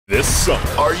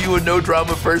summer. Are you a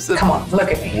no-drama person? Come on,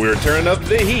 look at me. We're turning up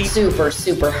the heat. Super,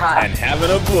 super hot. And having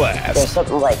a blast. There's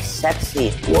something like sexy.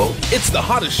 Whoa. It's the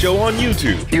hottest show on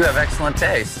YouTube. You have excellent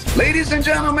taste. Ladies and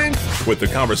gentlemen. With the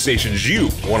conversations you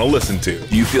want to listen to.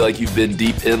 Do you feel like you've been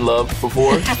deep in love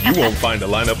before? You won't find a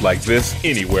lineup like this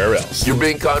anywhere else. You're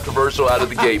being controversial out of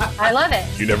the gate. I love it.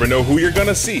 You never know who you're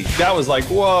gonna see. That was like,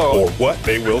 whoa. Or what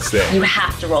they will say. You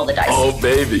have to roll the dice. Oh,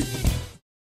 baby.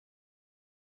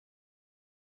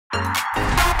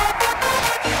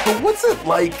 But what's it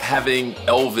like having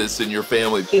Elvis in your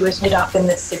family? He was ended up in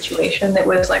this situation that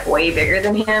was like way bigger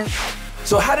than him.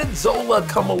 So how did Zola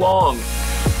come along?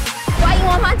 Why you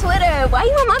on my Twitter? Why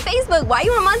you on my Facebook? Why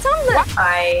you on my Tumblr?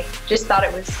 I just thought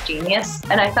it was genius.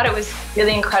 And I thought it was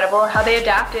really incredible how they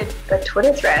adapted the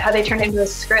Twitter thread, how they turned it into a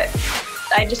script.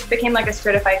 I just became like a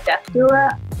certified death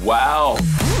doula. Wow.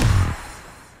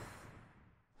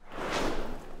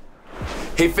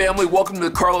 Hey family, welcome to the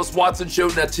Carlos Watson Show.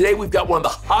 Now today we've got one of the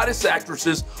hottest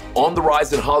actresses on the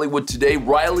rise in Hollywood today,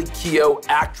 Riley Keough,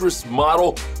 actress,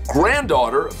 model,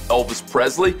 granddaughter of Elvis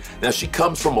Presley. Now she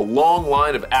comes from a long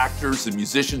line of actors and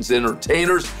musicians and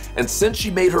entertainers, and since she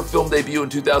made her film debut in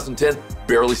 2010,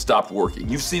 barely stopped working.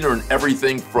 You've seen her in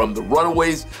everything from The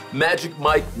Runaways, Magic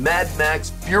Mike, Mad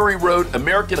Max, Fury Road,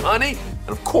 American Honey, and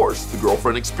of course, The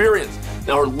Girlfriend Experience.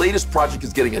 Now her latest project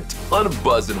is getting a ton of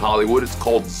buzz in Hollywood. It's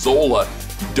called Zola.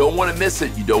 You don't want to miss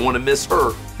it. You don't want to miss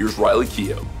her. Here's Riley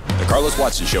Keough. The Carlos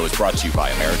Watson Show is brought to you by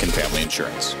American Family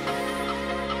Insurance.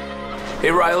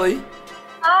 Hey, Riley.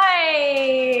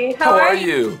 Hi. How are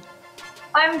you?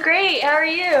 I'm great. How are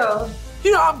you?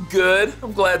 You know, I'm good.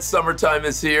 I'm glad summertime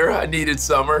is here. I needed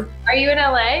summer. Are you in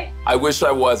LA? I wish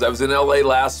I was. I was in LA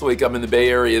last week. I'm in the Bay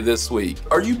Area this week.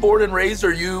 Are you born and raised?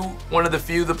 Are you one of the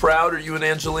few, the proud? Are you an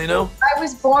Angelino? I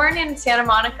was born in Santa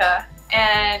Monica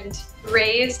and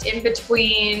raised in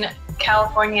between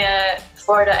California,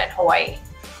 Florida, and Hawaii.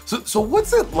 So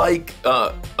what's it like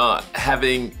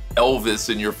having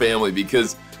Elvis in your family?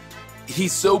 Because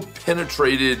he's so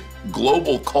penetrated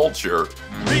global culture.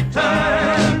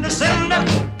 Return to sender.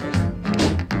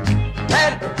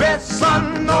 Let the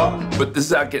sun know. But this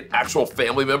is like an actual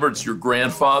family member. It's your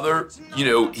grandfather. You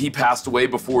know, he passed away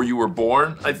before you were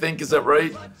born, I think. Is that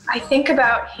right? I think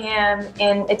about him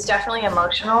and it's definitely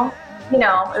emotional. You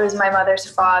know, it was my mother's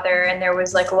father and there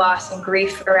was like loss and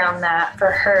grief around that for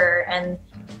her. And,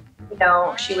 you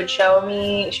know, she would show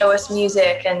us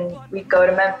music and we'd go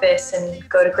to Memphis and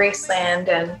go to Graceland.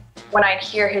 And when I'd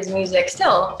hear his music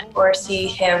still or see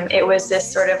him, it was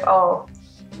this sort of, oh,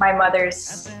 my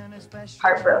mother's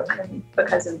heartbroken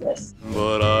because of this.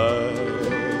 But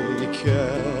I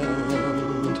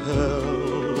can't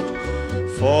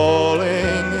help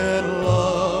falling in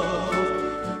love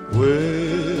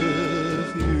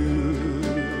with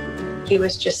you. He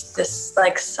was just this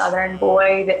like Southern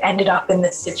boy that ended up in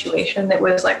this situation that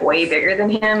was like way bigger than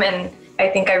him. And I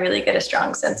think I really get a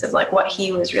strong sense of like what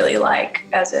he was really like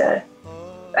as a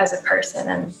person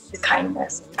and his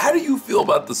kindness. How do you feel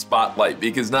about the spotlight?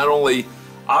 Because not only,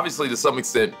 obviously to some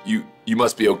extent, you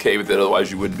must be okay with it,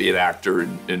 otherwise you wouldn't be an actor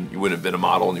and you wouldn't have been a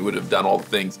model and you wouldn't have done all the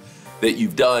things that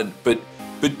you've done. But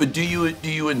do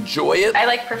you enjoy it? I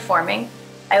like performing,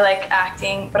 I like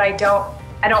acting, but I don't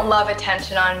love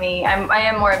attention on me. I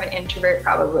am more of an introvert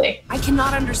probably. I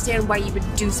cannot understand why you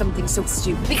would do something so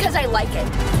stupid. Because I like it.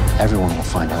 Everyone will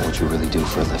find out what you really do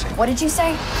for a living. What did you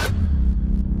say?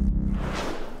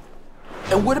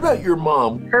 And what about your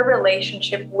mom? Her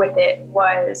relationship with it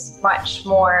was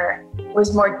more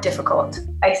difficult.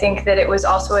 I think that it was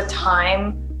also a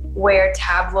time where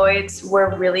tabloids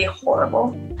were really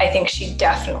horrible. I think she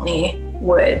definitely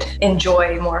would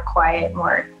enjoy more quiet,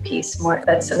 more peace, more.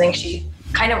 That's something she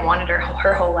kind of wanted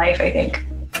her whole life, I think.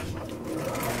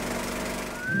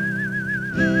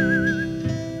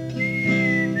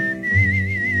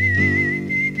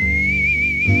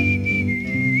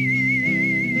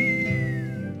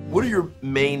 What are your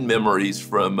main memories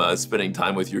from spending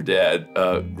time with your dad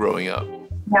growing up?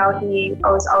 Now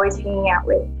I was always hanging out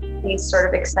with these sort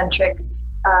of eccentric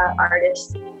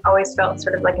artists. Always felt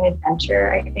sort of like an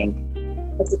adventure, I think.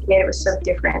 As a kid, it was so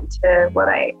different to what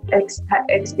I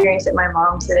experienced at my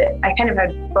mom's that I kind of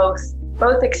had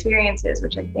both experiences,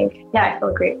 which I think, yeah, I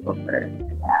feel grateful for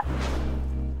that.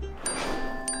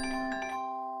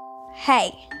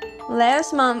 Hey,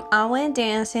 last month I went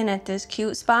dancing at this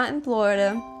cute spot in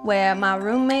Florida where my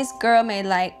roommate's girl made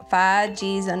like 5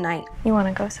 G's a night. You want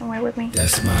to go somewhere with me?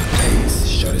 That's my pace,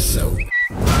 shut it so.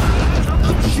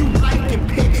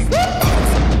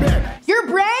 Your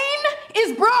brain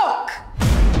is broke.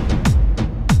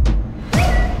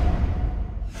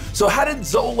 So how did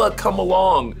Zola come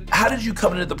along? how did you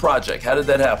come into the project? How did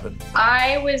that happen?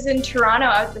 I was in Toronto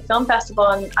at the film festival,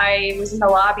 and I was in the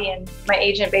lobby, and my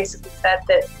agent basically said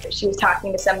that she was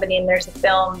talking to somebody, and there's a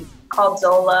film called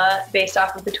Zola based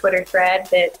off of the Twitter thread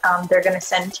that they're going to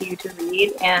send to you to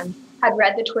read. And I'd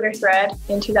read the Twitter thread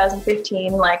in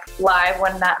 2015, like live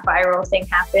when that viral thing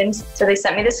happened. So they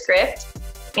sent me the script,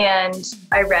 and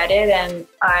I read it, and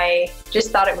I just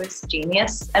thought it was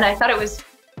genius. And I thought it was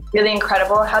really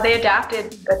incredible how they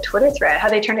adapted the Twitter thread, how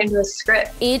they turned it into a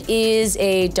script. It is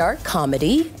a dark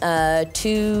comedy.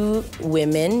 Two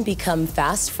women become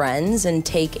fast friends and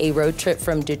take a road trip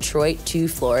from Detroit to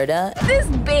Florida. This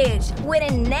bitch with a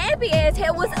nappy ass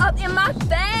hair was up in my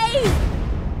face.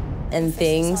 And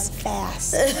things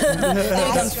fast.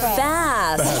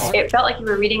 Fast. It felt like you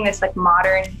were reading this like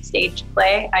modern stage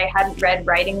play. I hadn't read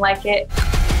writing like it.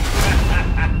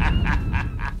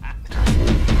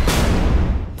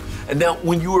 And now,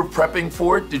 when you were prepping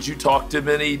for it, did you talk to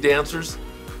many dancers?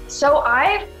 So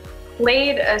I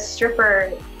played a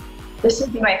stripper. This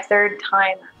would be my third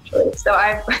time, actually. So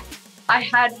I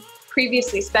had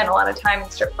previously spent a lot of time in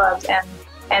strip clubs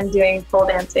and doing pole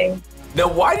dancing. Now,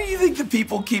 why do you think the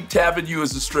people keep tabbing you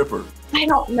as a stripper? I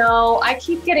don't know. I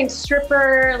keep getting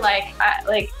stripper, like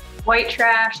white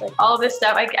trash, like all of this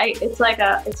stuff.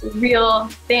 It's a real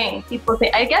thing. People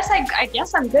think. I guess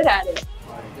I'm good at it.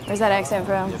 Where's that accent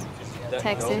from?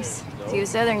 Texas. So you a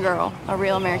Southern girl, a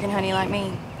real American honey like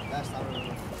me.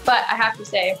 But I have to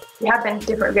say, there have been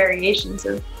different variations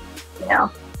of,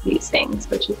 these things,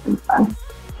 which has been fun.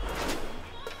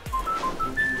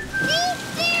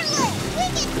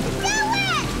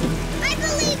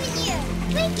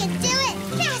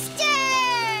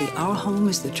 Our home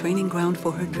is the training ground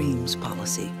for her dreams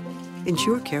policy.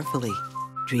 Insure carefully.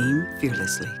 Dream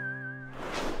fearlessly.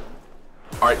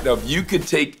 All right, now if you could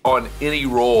take on any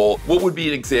role, what would be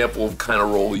an example of kind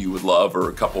of role you would love, or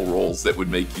a couple roles that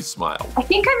would make you smile? I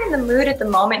think I'm in the mood at the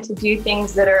moment to do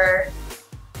things that are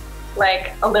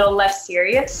like a little less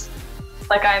serious.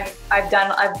 Like I've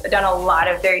done a lot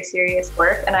of very serious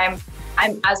work, and I'm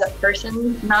as a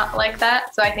person not like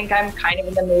that. So I think I'm kind of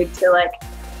in the mood to like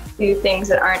do things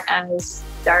that aren't as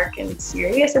dark and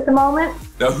serious at the moment.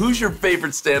 Now, who's your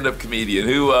favorite stand-up comedian?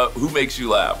 Who makes you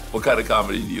laugh? What kind of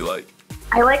comedy do you like?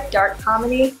 I like dark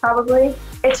comedy, probably.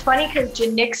 It's funny because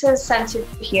Janix's sense of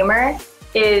humor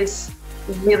is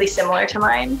really similar to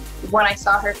mine. When I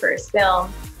saw her first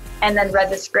film and then read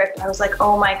the script, I was like,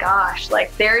 oh my gosh,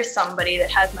 like there's somebody that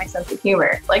has my sense of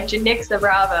humor. Like Janixa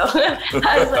Bravo.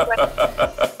 I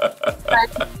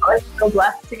was so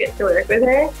blessed to get to work with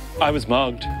her. I was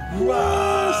mugged.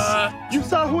 You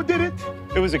saw who did it?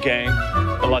 It was a gang,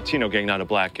 a Latino gang, not a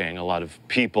black gang. A lot of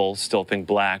people still think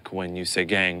black when you say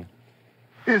gang.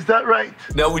 Is that right?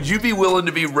 Now, would you be willing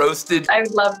to be roasted? I would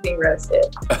love being roasted.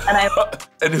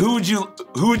 And who would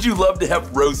you love to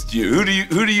have roast you? Who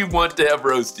do you want to have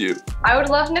roast you? I would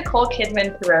love Nicole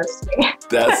Kidman to roast me.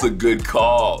 That's a good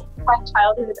call. My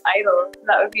childhood idol.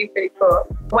 That would be pretty cool.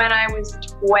 When I was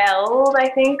 12, I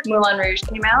think, Moulin Rouge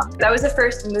came out. That was the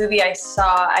first movie I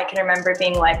saw I can remember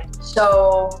being like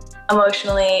so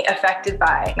emotionally affected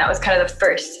by. That was kind of the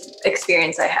first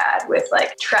experience I had with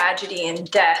like tragedy and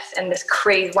death and this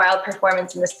crazy wild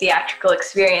performance and this theatrical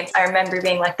experience. I remember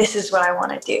being like, this is what I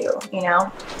want to do, you know?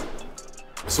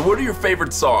 So what are your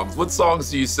favorite songs? What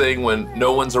songs do you sing when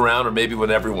no one's around, or maybe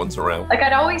when everyone's around? Like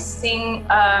I'd always sing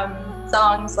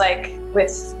songs like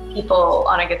with people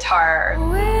on a guitar. When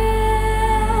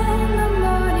the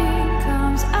morning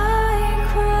comes, I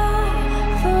cry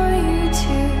for you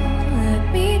to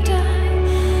let me die.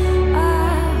 I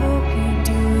hope you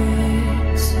do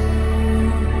it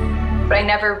soon. But I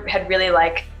never had really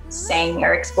like sang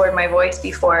or explored my voice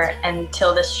before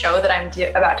until this show that I'm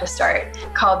about to start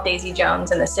called Daisy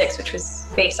Jones and the Six, which was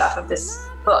based off of this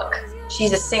book.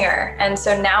 She's a singer, and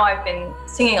so now I've been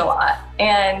singing a lot,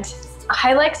 and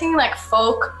I like singing like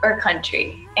folk or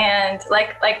country, and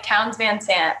like Townes Van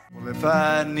Sant. Well, if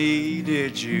I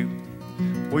needed you,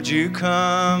 would you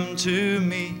come to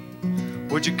me?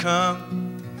 Would you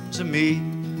come to me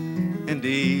and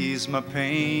ease my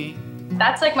pain?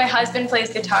 That's like my husband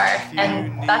plays guitar,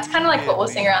 and that's kind of like what we'll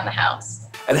sing around the house.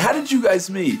 And how did you guys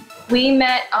meet? We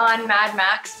met on Mad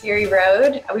Max Fury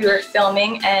Road. We were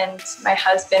filming, and my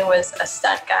husband was a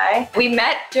stunt guy. We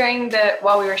met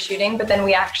while we were shooting, but then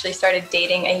we actually started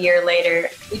dating a year later.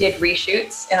 We did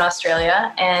reshoots in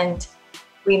Australia, and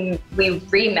we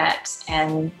re-met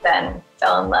and then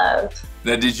fell in love.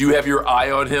 Now, did you have your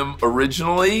eye on him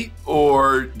originally,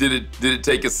 or did it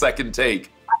take a second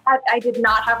take? I did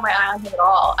not have my eye on him at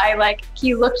all.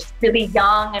 He looked really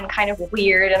young and kind of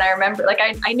weird, and I remember,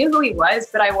 I knew who he was,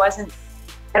 but I wasn't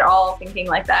at all thinking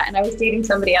like that. And I was dating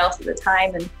somebody else at the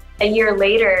time. And a year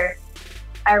later,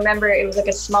 I remember it was like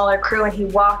a smaller crew, and he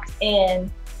walked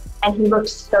in and he looked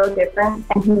so different,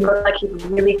 and he looked like he'd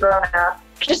really grown up.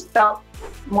 He just felt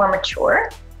more mature.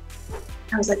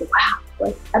 I was like, wow,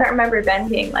 like, I don't remember Ben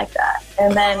being like that.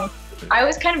 And then I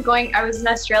was kind of I was in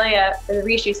Australia for the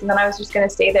reshoots, and then I was just going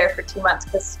to stay there for 2 months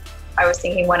because I was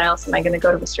thinking, when else am I going to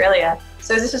go to Australia?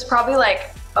 So this was probably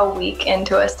like a week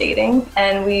into us dating,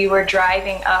 and we were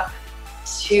driving up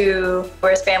to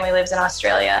where his family lives in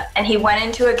Australia, and he went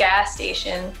into a gas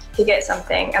station to get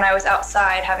something, and I was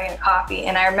outside having a coffee,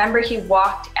 and I remember he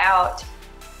walked out,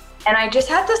 and I just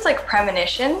had this like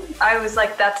premonition. I was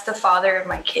like, that's the father of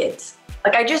my kids.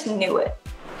 Like, I just knew it.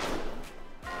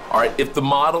 All right, if the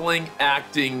modeling,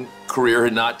 acting career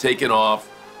had not taken off,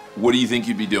 what do you think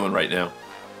you'd be doing right now?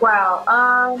 Wow,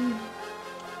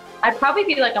 I'd probably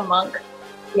be like a monk,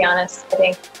 to be honest, I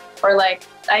think. Or like,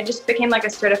 I just became like a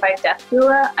certified death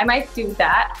doula. I might do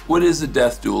that. What is a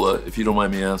death doula, if you don't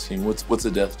mind me asking? What's a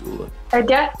death doula? A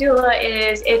death doula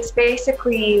it's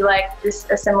basically like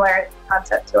a similar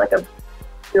concept to like a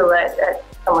doula,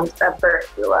 someone's a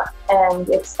birth doula. And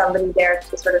it's somebody there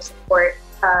to sort of support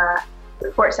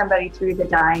somebody through the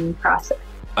dying process.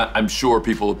 I'm sure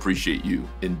people appreciate you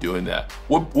in doing that.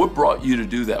 What brought you to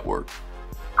do that work?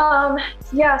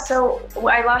 Yeah, so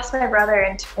I lost my brother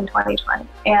in 2020,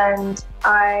 and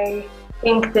I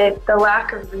think that the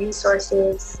lack of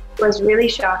resources was really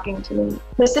shocking to me,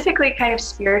 specifically kind of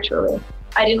spiritually.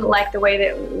 I didn't like the way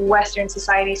that Western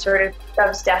society sort of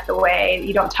shoves death away.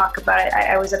 You don't talk about it.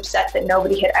 I was upset that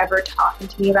nobody had ever talked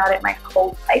to me about it my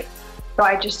whole life. So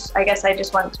I guess I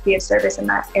just wanted to be of service in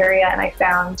that area, and I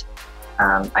found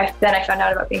I found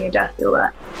out about being a death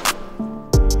doula.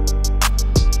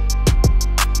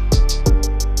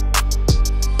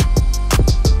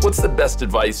 What's the best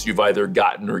advice you've either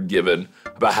gotten or given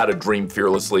about how to dream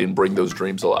fearlessly and bring those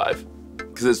dreams alive?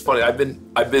 Because it's funny, I've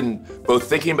been both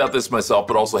thinking about this myself,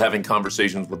 but also having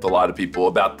conversations with a lot of people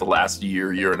about the last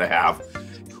year and a half.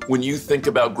 When you think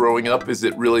about growing up, is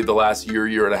it really the last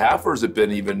year and a half, or has it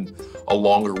been even a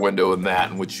longer window than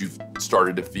that in which you've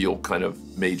started to feel kind of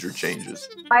major changes?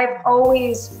 I've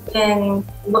always been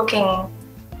looking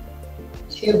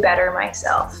to better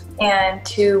myself and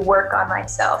to work on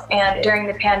myself. And during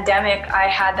the pandemic, I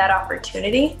had that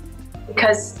opportunity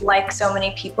because, like so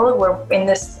many people, we're in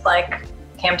this like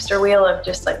hamster wheel of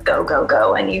just like go, go,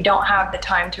 go. And you don't have the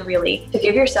time to really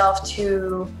give yourself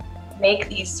to make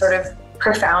these sort of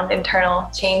profound internal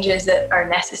changes that are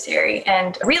necessary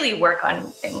and really work on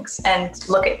things and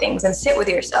look at things and sit with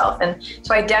yourself. And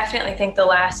so I definitely think in the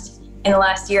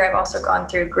last year, I've also gone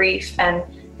through grief and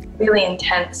really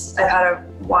intense. I've had a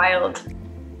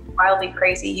wildly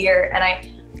crazy year.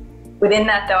 And within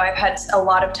that though, I've had a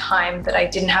lot of time that I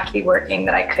didn't have to be working,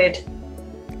 that I could,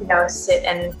 sit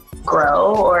and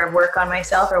grow or work on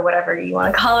myself or whatever you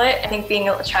want to call it. I think being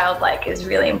a childlike is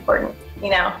really important,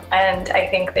 and I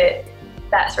think that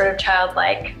sort of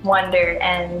childlike wonder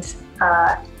and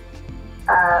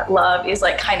love is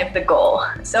like kind of the goal.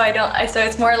 So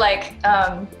it's more like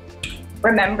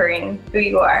remembering who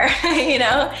you are,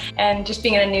 and just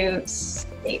being in a new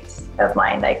state of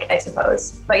mind, I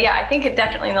suppose. But yeah, I think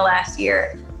definitely in the last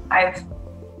year, I've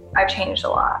changed a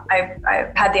lot.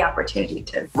 I've had the opportunity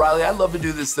to. Riley, I love to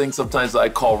do this thing sometimes that I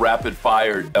call rapid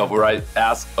fire, where I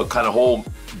ask a kind of whole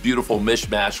beautiful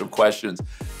mishmash of questions.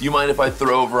 Do you mind if I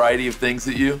throw a variety of things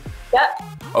at you? Yeah.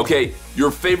 Okay,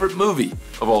 your favorite movie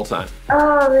of all time?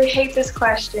 Oh, I hate this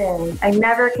question. I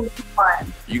never can pick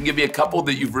one. You can give me a couple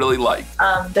that you've really liked.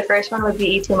 The first one would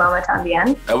be Y Tu Mamá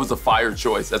También. That was a fire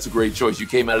choice. That's a great choice. You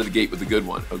came out of the gate with a good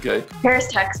one, okay? Paris,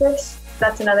 Texas.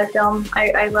 That's another film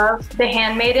I love. The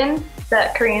Handmaiden,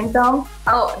 that Korean film.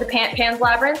 Oh, the Pan's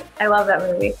Labyrinth. I love that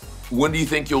movie. When do you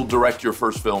think you'll direct your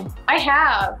first film? I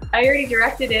have. I already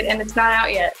directed it and it's not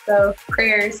out yet, so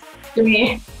prayers to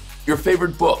me. Your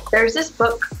favorite book? There's this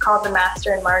book called The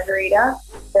Master and Margarita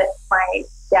that my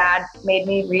dad made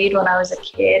me read when I was a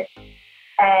kid.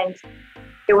 And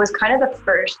it was kind of the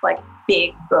first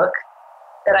big book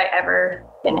that I ever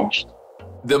finished.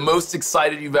 The most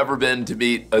excited you've ever been to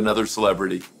meet another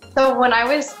celebrity? So when I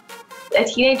was a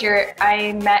teenager,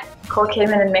 I met Nicole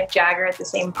Kidman and Mick Jagger at the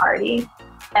same party.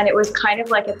 And it was kind of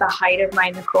like at the height of my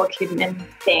Nicole Kidman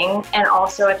thing. And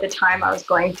also at the time I was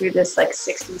going through this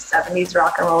 60s, 70s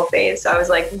rock and roll phase. So I was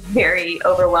very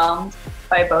overwhelmed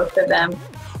by both of them.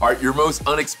 All right, your most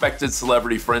unexpected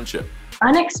celebrity friendship?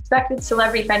 Unexpected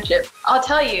celebrity friendship. I'll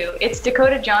tell you, it's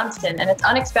Dakota Johnson. And it's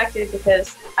unexpected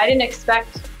because I didn't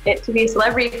expect it to be a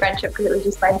celebrity friendship because it was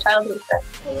just my childhood friend.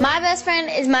 My best friend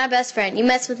is my best friend. You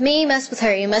mess with me, you mess with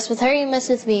her. You mess with her, you mess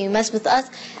with me. You mess with us,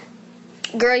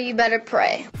 girl, you better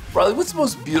pray. Riley, what's the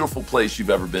most beautiful place you've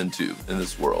ever been to in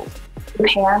this world?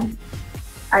 Japan.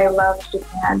 I love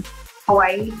Japan.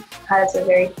 Hawaii has a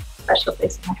very special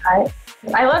place in my heart.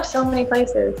 I love so many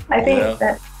places. I think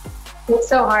that it's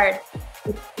so hard.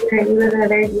 We live in a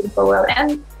very beautiful world.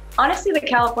 And honestly, the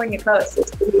California coast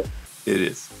is pretty. It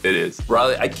is.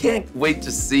 Riley, I can't wait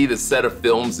to see the set of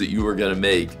films that you were going to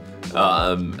make.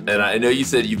 And I know you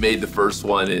said you made the first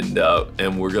one,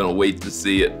 and we're going to wait to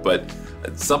see it. But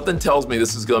something tells me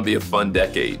this is going to be a fun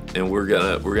decade, and we're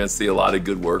gonna see a lot of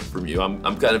good work from you.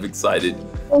 I'm kind of excited.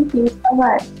 Thank you so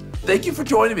much. Thank you for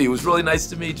joining me. It was really nice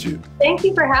to meet you. Thank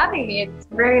you for having me. It's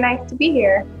very nice to be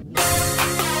here.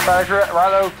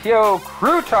 Rilo, Keough,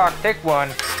 Crew Talk, take one.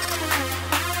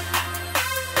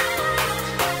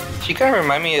 She kind of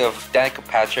reminded me of Danica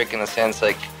Patrick in a sense,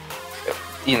 like,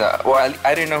 you know, well,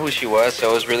 I didn't know who she was,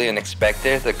 so it was really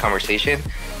unexpected, the conversation.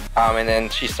 And then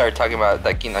she started talking about,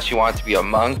 like, you know, she wanted to be a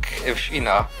monk, if, you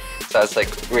know, so that's, like,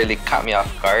 really caught me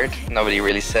off guard. Nobody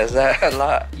really says that a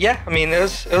lot. Yeah, I mean, it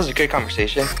was a good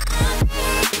conversation.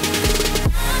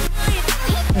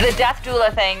 The death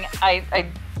doula thing, I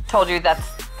told you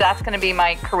that's going to be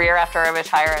my career after I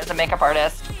retire as a makeup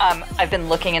artist. I've been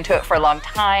looking into it for a long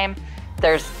time.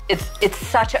 It's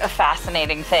such a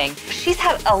fascinating thing. She's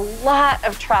had a lot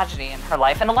of tragedy in her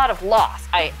life and a lot of loss.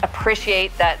 I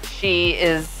appreciate that she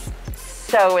is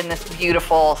so in this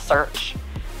beautiful search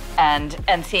and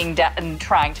seeing death and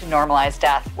trying to normalize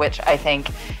death, which I think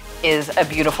is a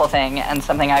beautiful thing and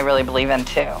something I really believe in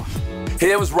too. Hey,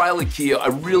 that was Riley Keough. I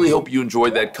really hope you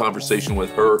enjoyed that conversation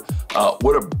with her.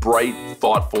 What a bright,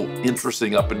 thoughtful,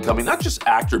 interesting up-and-coming, not just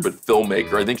actor, but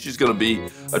filmmaker. I think she's going to be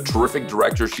a terrific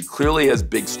director. She clearly has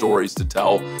big stories to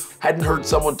tell. Hadn't heard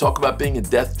someone talk about being a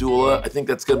death doula. I think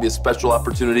that's going to be a special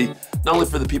opportunity, not only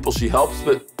for the people she helps,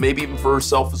 but maybe even for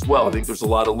herself as well. I think there's a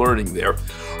lot of learning there.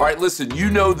 All right, listen, you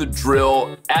know the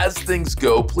drill. As things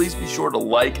go, please be sure to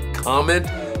like, comment,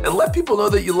 and let people know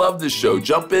that you love this show.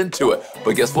 Jump into it.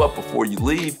 But guess what? Before you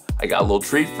leave, I got a little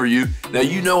treat for you. Now,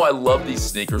 you know I love these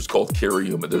sneakers called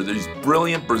Keough. They're these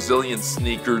brilliant Brazilian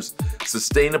sneakers,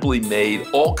 sustainably made,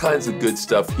 all kinds of good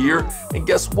stuff here. And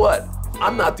guess what?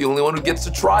 I'm not the only one who gets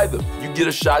to try them. You get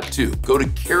a shot too. Go to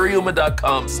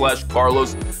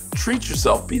keough.com/Carlos. Treat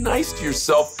yourself. Be nice to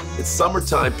yourself. It's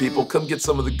summertime, people. Come get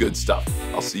some of the good stuff.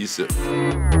 I'll see you soon.